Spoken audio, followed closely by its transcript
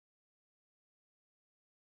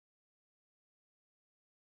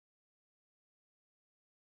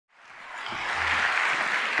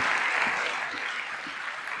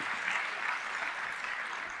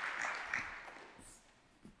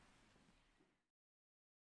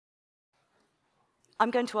I'm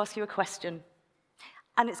going to ask you a question,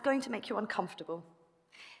 and it's going to make you uncomfortable.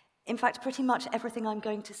 In fact, pretty much everything I'm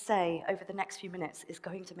going to say over the next few minutes is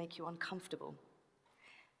going to make you uncomfortable.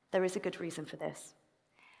 There is a good reason for this.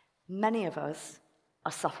 Many of us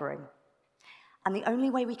are suffering, and the only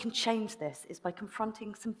way we can change this is by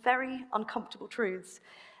confronting some very uncomfortable truths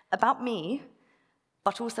about me,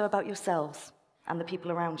 but also about yourselves and the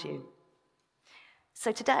people around you.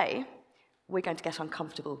 So today, we're going to get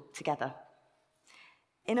uncomfortable together.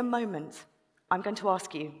 In a moment, I'm going to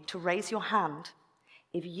ask you to raise your hand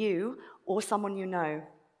if you or someone you know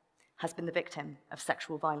has been the victim of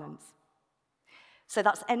sexual violence. So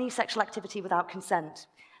that's any sexual activity without consent.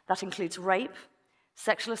 That includes rape,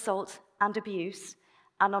 sexual assault and abuse,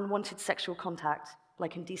 and unwanted sexual contact,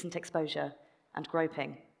 like indecent exposure and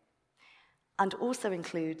groping. And also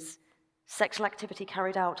includes sexual activity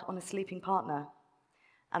carried out on a sleeping partner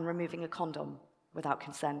and removing a condom without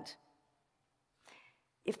consent.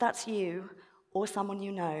 If that's you or someone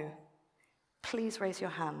you know, please raise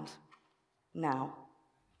your hand now.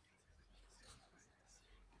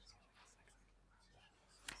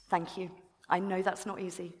 Thank you. I know that's not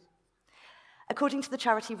easy. According to the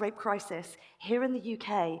charity Rape Crisis, here in the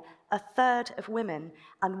UK, 1/3 of women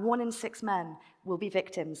and 1 in 6 men will be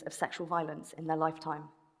victims of sexual violence in their lifetime.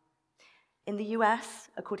 In the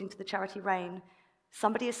US, according to the charity RAINN,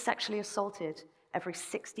 somebody is sexually assaulted every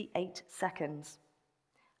 68 seconds,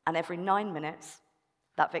 and every 9 minutes,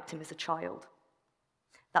 that victim is a child.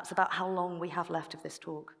 That's about how long we have left of this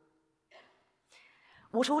talk.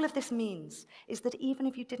 What all of this means is that even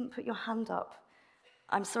if you didn't put your hand up,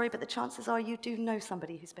 I'm sorry, but the chances are you do know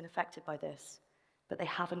somebody who's been affected by this, but they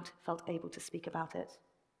haven't felt able to speak about it.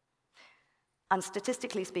 And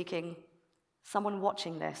statistically speaking, someone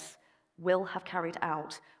watching this will have carried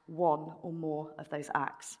out one or more of those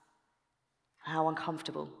acts. How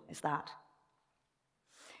uncomfortable is that?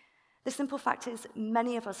 The simple fact is,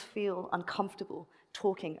 many of us feel uncomfortable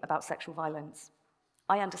talking about sexual violence.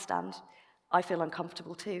 I understand. I feel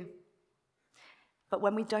uncomfortable too. But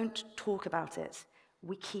when we don't talk about it,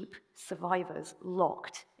 we keep survivors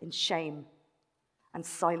locked in shame and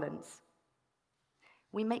silence.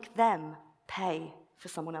 We make them pay for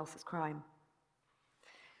someone else's crime.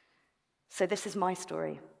 So this is my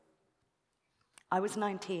story. I was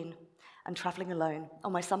 19 and traveling alone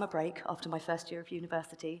on my summer break after my first year of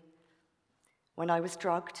university, when I was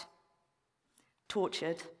drugged,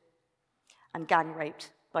 tortured, and gang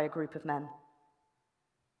raped by a group of men.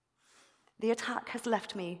 The attack has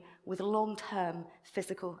left me with long-term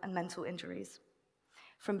physical and mental injuries,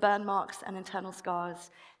 from burn marks and internal scars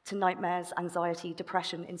to nightmares, anxiety,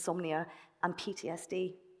 depression, insomnia, and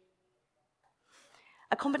PTSD.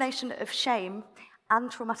 A combination of shame and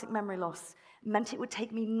traumatic memory loss meant it would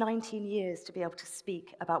take me 19 years to be able to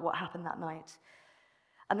speak about what happened that night.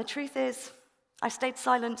 And the truth is, I stayed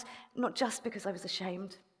silent not just because I was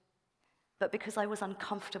ashamed, but because I was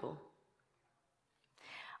uncomfortable.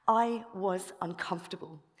 I was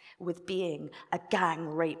uncomfortable with being a gang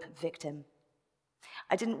rape victim.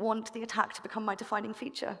 I didn't want the attack to become my defining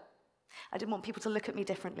feature. I didn't want people to look at me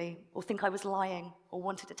differently or think I was lying or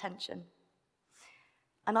wanted attention.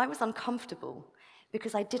 And I was uncomfortable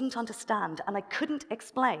because I didn't understand and I couldn't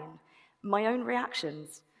explain my own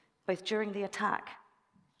reactions, both during the attack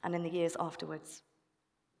and in the years afterwards.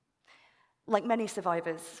 Like many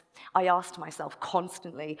survivors, I asked myself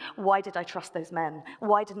constantly, why did I trust those men?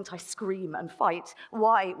 Why didn't I scream and fight?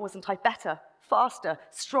 Why wasn't I better, faster,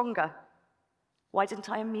 stronger? Why didn't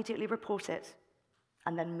I immediately report it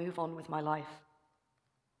and then move on with my life?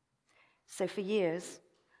 So for years,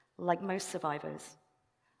 like most survivors,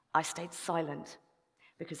 I stayed silent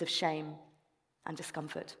because of shame and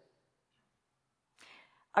discomfort.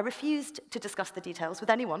 I refused to discuss the details with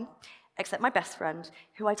anyone except my best friend,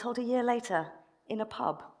 who I told a year later in a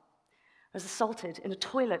pub. I was assaulted in a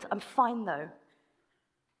toilet. I'm fine, though.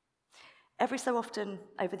 Every so often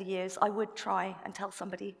over the years, I would try and tell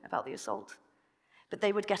somebody about the assault, but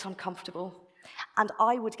they would get uncomfortable, and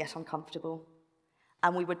I would get uncomfortable,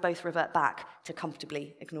 and we would both revert back to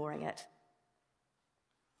comfortably ignoring it.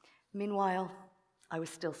 Meanwhile, I was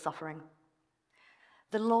still suffering.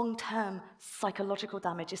 The long-term psychological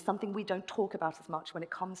damage is something we don't talk about as much when it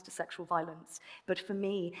comes to sexual violence, but for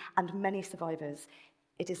me and many survivors,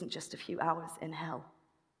 it isn't just a few hours in hell.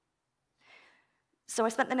 So I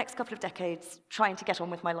spent the next couple of decades trying to get on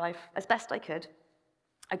with my life as best I could.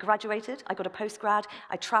 I graduated, I got a postgrad,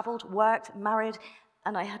 I traveled, worked, married,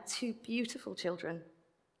 and I had 2 beautiful children.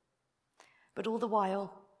 But all the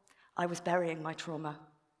while, I was burying my trauma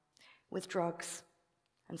with drugs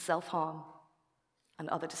and self-harm and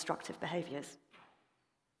other destructive behaviors.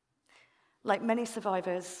 Like many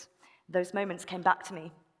survivors, those moments came back to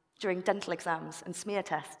me during dental exams and smear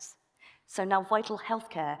tests. So now vital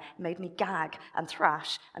healthcare made me gag and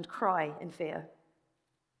thrash and cry in fear.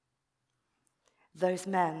 Those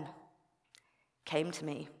men came to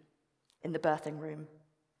me in the birthing room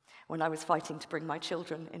when I was fighting to bring my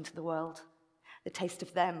children into the world. The taste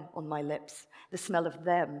of them on my lips, the smell of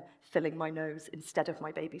them filling my nose instead of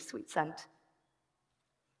my baby's sweet scent.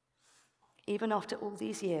 Even after all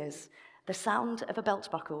these years, the sound of a belt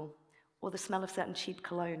buckle or the smell of certain cheap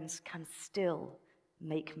colognes can still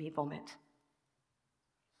make me vomit.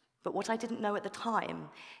 But what I didn't know at the time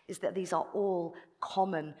is that these are all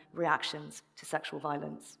common reactions to sexual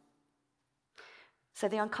violence. So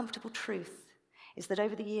the uncomfortable truth is that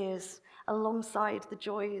over the years, alongside the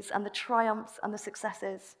joys and the triumphs and the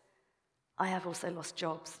successes, I have also lost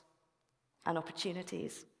jobs and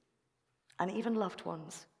opportunities and even loved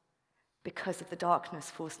ones because of the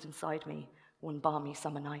darkness forced inside me one balmy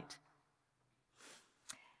summer night.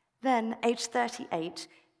 Then, age 38,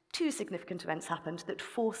 2 significant events happened that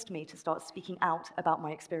forced me to start speaking out about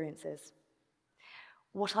my experiences.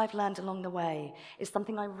 What I've learned along the way is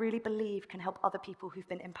something I really believe can help other people who've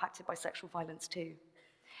been impacted by sexual violence too,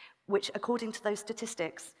 which, according to those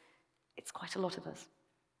statistics, it's quite a lot of us.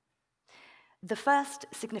 The first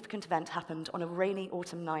significant event happened on a rainy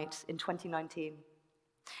autumn night in 2019.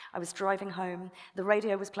 I was driving home, the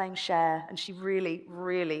radio was playing Cher, and she really,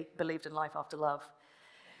 really believed in life after love.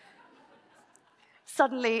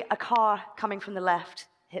 Suddenly, a car coming from the left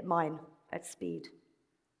hit mine at speed.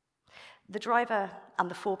 The driver and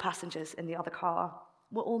the 4 passengers in the other car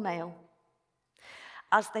were all male.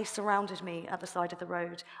 As they surrounded me at the side of the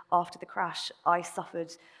road after the crash, I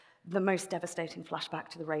suffered the most devastating flashback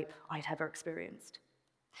to the rape I'd ever experienced.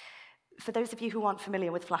 For those of you who aren't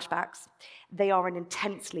familiar with flashbacks, they are an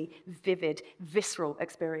intensely vivid, visceral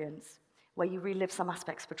experience where you relive some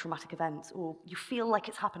aspects of a traumatic event, or you feel like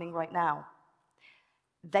it's happening right now.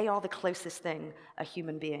 They are the closest thing a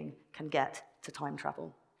human being can get to time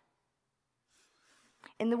travel.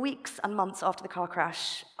 In the weeks and months after the car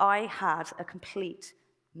crash, I had a complete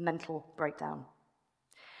mental breakdown.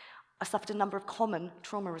 I suffered a number of common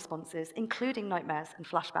trauma responses, including nightmares and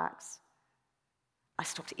flashbacks. I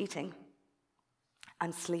stopped eating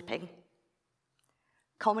and sleeping,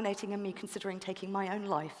 culminating in me considering taking my own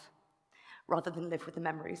life rather than live with the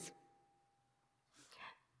memories.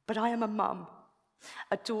 But I am a mum,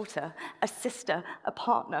 a daughter, a sister, a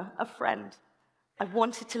partner, a friend. I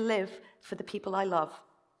wanted to live for the people I love,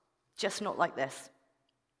 just not like this.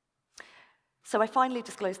 So I finally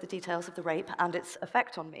disclosed the details of the rape and its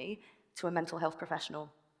effect on me to a mental health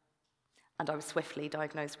professional, and I was swiftly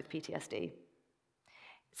diagnosed with PTSD.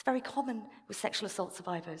 It's very common with sexual assault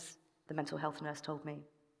survivors, the mental health nurse told me.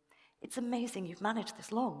 It's amazing you've managed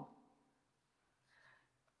this long.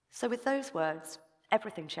 So with those words,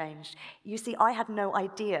 everything changed. You see, I had no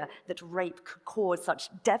idea that rape could cause such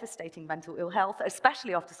devastating mental ill health,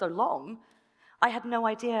 especially after so long. I had no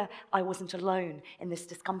idea I wasn't alone in this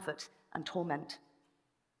discomfort and torment.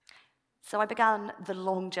 So I began the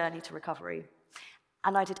long journey to recovery,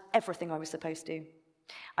 and I did everything I was supposed to.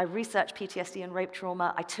 I researched PTSD and rape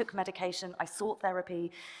trauma, I took medication, I sought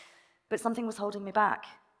therapy, but something was holding me back.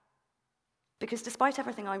 Because despite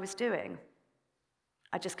everything I was doing,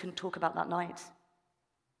 I just couldn't talk about that night.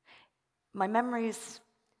 My memories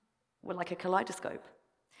were like a kaleidoscope.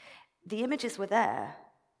 The images were there,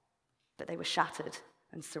 but they were shattered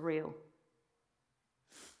and surreal.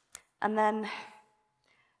 And then,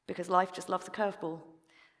 because life just loves a curveball,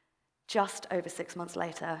 just over 6 months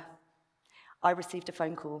later, I received a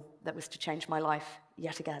phone call that was to change my life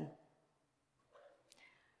yet again.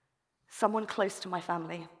 Someone close to my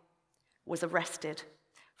family was arrested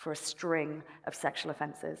for a string of sexual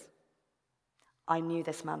offenses. I knew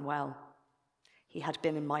this man well. He had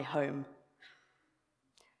been in my home.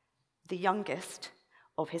 The youngest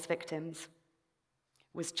of his victims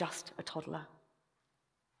was just a toddler.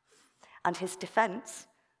 And his defense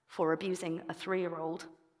for abusing a 3-year-old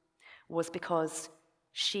was because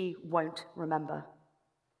she won't remember.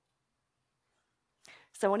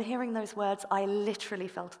 So on hearing those words, I literally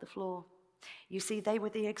fell to the floor. You see, they were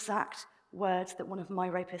the exact words that one of my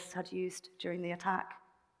rapists had used during the attack.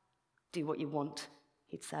 Do what you want,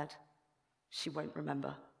 he'd said. She won't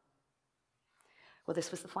remember. Well,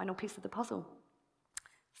 this was the final piece of the puzzle.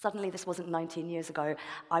 Suddenly, this wasn't 19 years ago.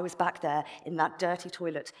 I was back there in that dirty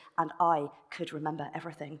toilet, and I could remember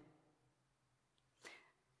everything.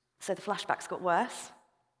 So the flashbacks got worse.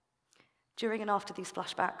 During and after these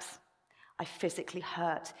flashbacks, I physically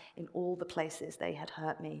hurt in all the places they had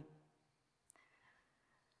hurt me.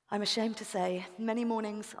 I'm ashamed to say, many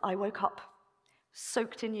mornings I woke up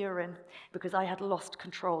soaked in urine because I had lost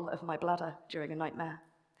control of my bladder during a nightmare,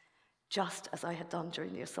 just as I had done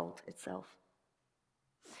during the assault itself.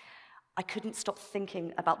 I couldn't stop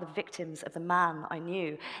thinking about the victims of the man I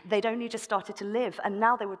knew. They'd only just started to live, and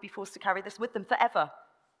now they would be forced to carry this with them forever.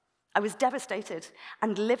 I was devastated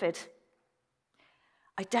and livid.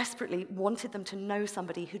 I desperately wanted them to know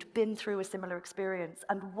somebody who'd been through a similar experience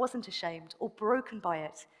and wasn't ashamed or broken by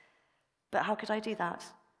it. But how could I do that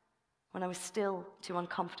when I was still too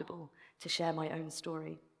uncomfortable to share my own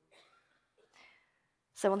story?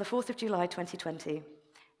 So on the 4th of July 2020,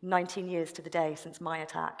 19 years to the day since my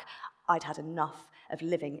attack, I'd had enough of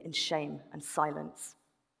living in shame and silence.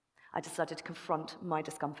 I decided to confront my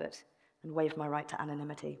discomfort and waive my right to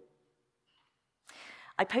anonymity.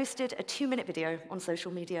 I posted a 2-minute video on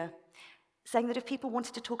social media saying that if people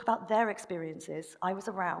wanted to talk about their experiences, I was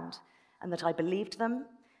around, and that I believed them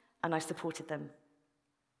and I supported them.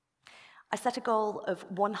 I set a goal of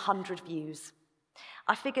 100 views.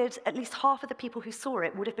 I figured at least half of the people who saw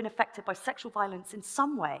it would have been affected by sexual violence in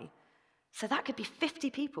some way, so that could be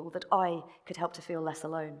 50 people that I could help to feel less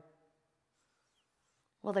alone.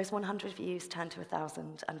 Well, those 100 views turned to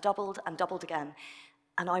 1,000 and doubled again,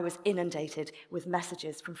 and I was inundated with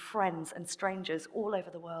messages from friends and strangers all over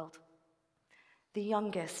the world. The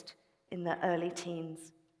youngest in their early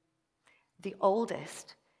teens, the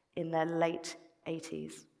oldest in their late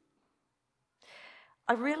 80s.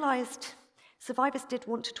 I realized survivors did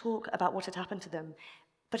want to talk about what had happened to them,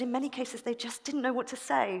 but in many cases they just didn't know what to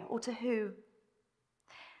say or to who.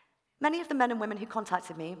 Many of the men and women who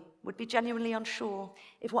contacted me would be genuinely unsure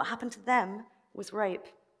if what happened to them was rape.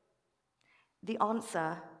 The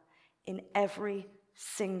answer in every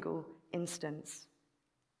single instance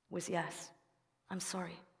was yes. I'm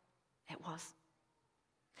sorry, it was.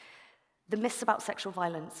 The myths about sexual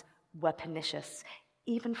violence were pernicious,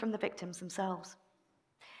 even from the victims themselves.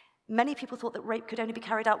 Many people thought that rape could only be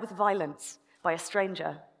carried out with violence by a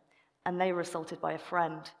stranger, and they were assaulted by a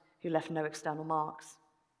friend who left no external marks.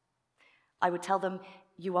 I would tell them,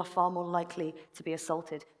 you are far more likely to be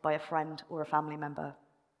assaulted by a friend or a family member.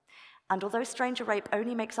 And although stranger rape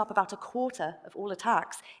only makes up about 1/4 of all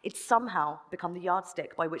attacks, it's somehow become the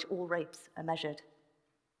yardstick by which all rapes are measured.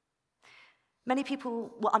 Many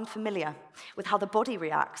people were unfamiliar with how the body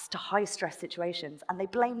reacts to high-stress situations, and they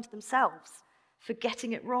blamed themselves for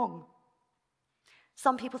getting it wrong.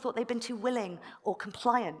 Some people thought they'd been too willing or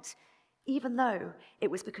compliant, even though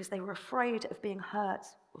it was because they were afraid of being hurt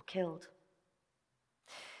or killed.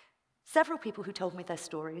 Several people who told me their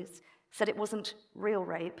stories said it wasn't real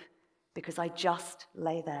rape because I just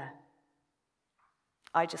lay there.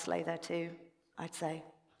 I just lay there too, I'd say.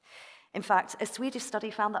 In fact, a Swedish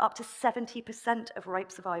study found that up to 70% of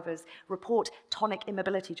rape survivors report tonic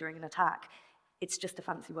immobility during an attack. It's just a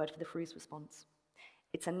fancy word for the freeze response.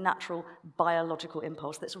 It's a natural biological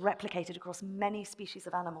impulse that's replicated across many species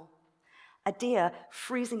of animal. A deer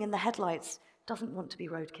freezing in the headlights doesn't want to be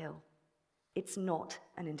roadkill. It's not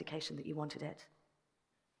an indication that you wanted it.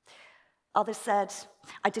 Others said,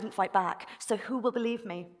 I didn't fight back, so who will believe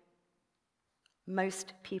me?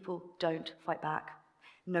 Most people don't fight back,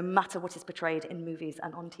 no matter what is portrayed in movies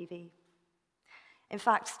and on TV. In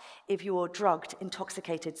fact, if you're drugged,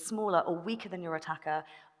 intoxicated, smaller or weaker than your attacker,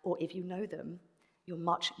 or if you know them, you're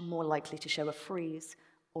much more likely to show a freeze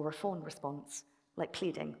or a fawn response, like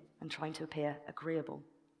pleading and trying to appear agreeable.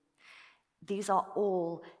 These are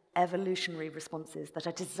all evolutionary responses that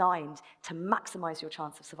are designed to maximize your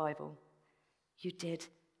chance of survival. You did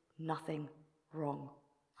nothing wrong,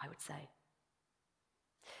 I would say.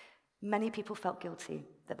 Many people felt guilty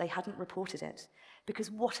that they hadn't reported it, because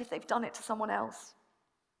what if they've done it to someone else?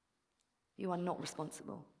 You are not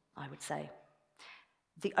responsible, I would say.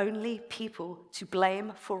 The only people to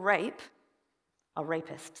blame for rape are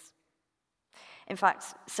rapists. In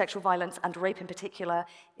fact, sexual violence, and rape in particular,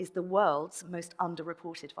 is the world's most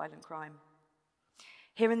underreported violent crime.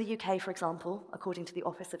 Here in the UK, for example, according to the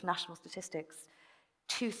Office of National Statistics,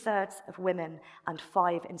 2/3 of women and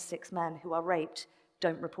 5 in 6 men who are raped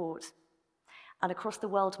don't report. And across the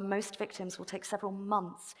world, most victims will take several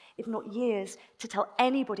months, if not years, to tell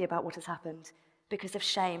anybody about what has happened because of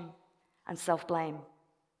shame and self-blame.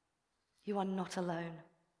 You are not alone,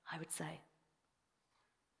 I would say.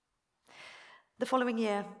 The following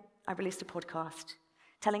year, I released a podcast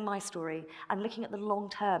telling my story and looking at the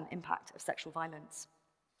long-term impact of sexual violence.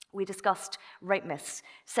 We discussed rape myths,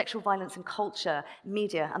 sexual violence in culture,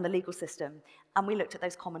 media, and the legal system, and we looked at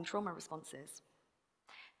those common trauma responses.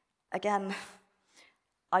 Again,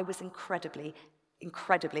 I was incredibly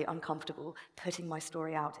uncomfortable putting my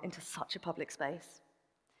story out into such a public space.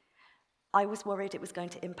 I was worried it was going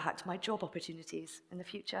to impact my job opportunities in the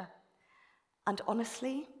future. And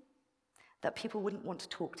honestly, that people wouldn't want to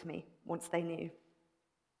talk to me once they knew.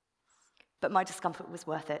 But my discomfort was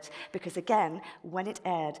worth it, because again, when it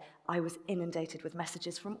aired, I was inundated with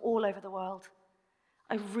messages from all over the world.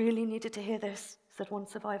 I really needed to hear this, said one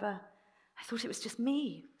survivor. I thought it was just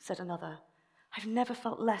me, said another. I've never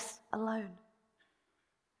felt less alone.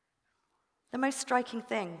 The most striking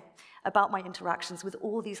thing about my interactions with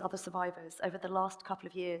all these other survivors over the last couple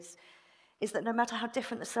of years is that no matter how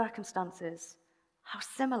different the circumstances, how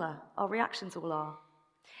similar our reactions all are,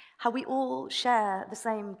 how we all share the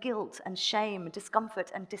same guilt and shame,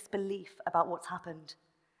 discomfort and disbelief about what's happened.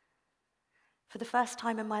 For the first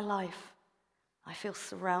time in my life, I feel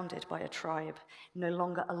surrounded by a tribe, no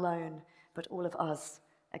longer alone, but all of us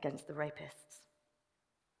against the rapists.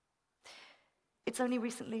 It's only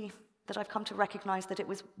recently that I've come to recognize that it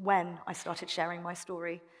was when I started sharing my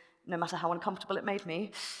story, no matter how uncomfortable it made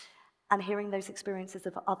me, and hearing those experiences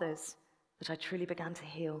of others, that I truly began to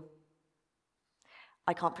heal.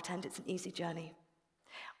 I can't pretend it's an easy journey,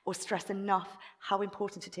 or stress enough how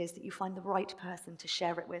important it is that you find the right person to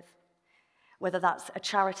share it with, whether that's a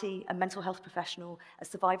charity, a mental health professional, a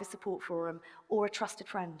survivor support forum, or a trusted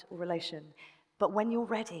friend or relation. But when you're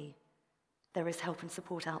ready, there is help and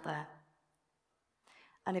support out there.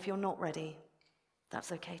 And if you're not ready,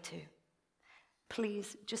 that's okay too.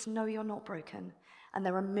 Please just know you're not broken, and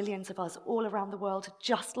there are millions of us all around the world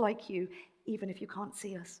just like you, even if you can't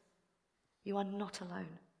see us. You are not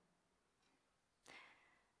alone.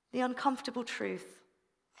 The uncomfortable truth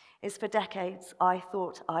is, for decades, I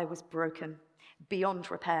thought I was broken, beyond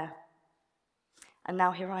repair. And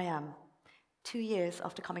now here I am, 2 years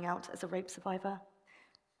after coming out as a rape survivor,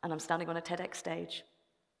 and I'm standing on a TEDx stage.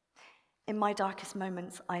 In my darkest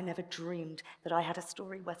moments, I never dreamed that I had a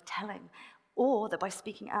story worth telling, or that by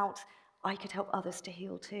speaking out, I could help others to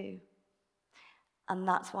heal too. And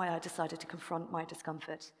that's why I decided to confront my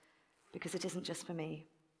discomfort, because it isn't just for me,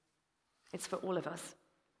 it's for all of us.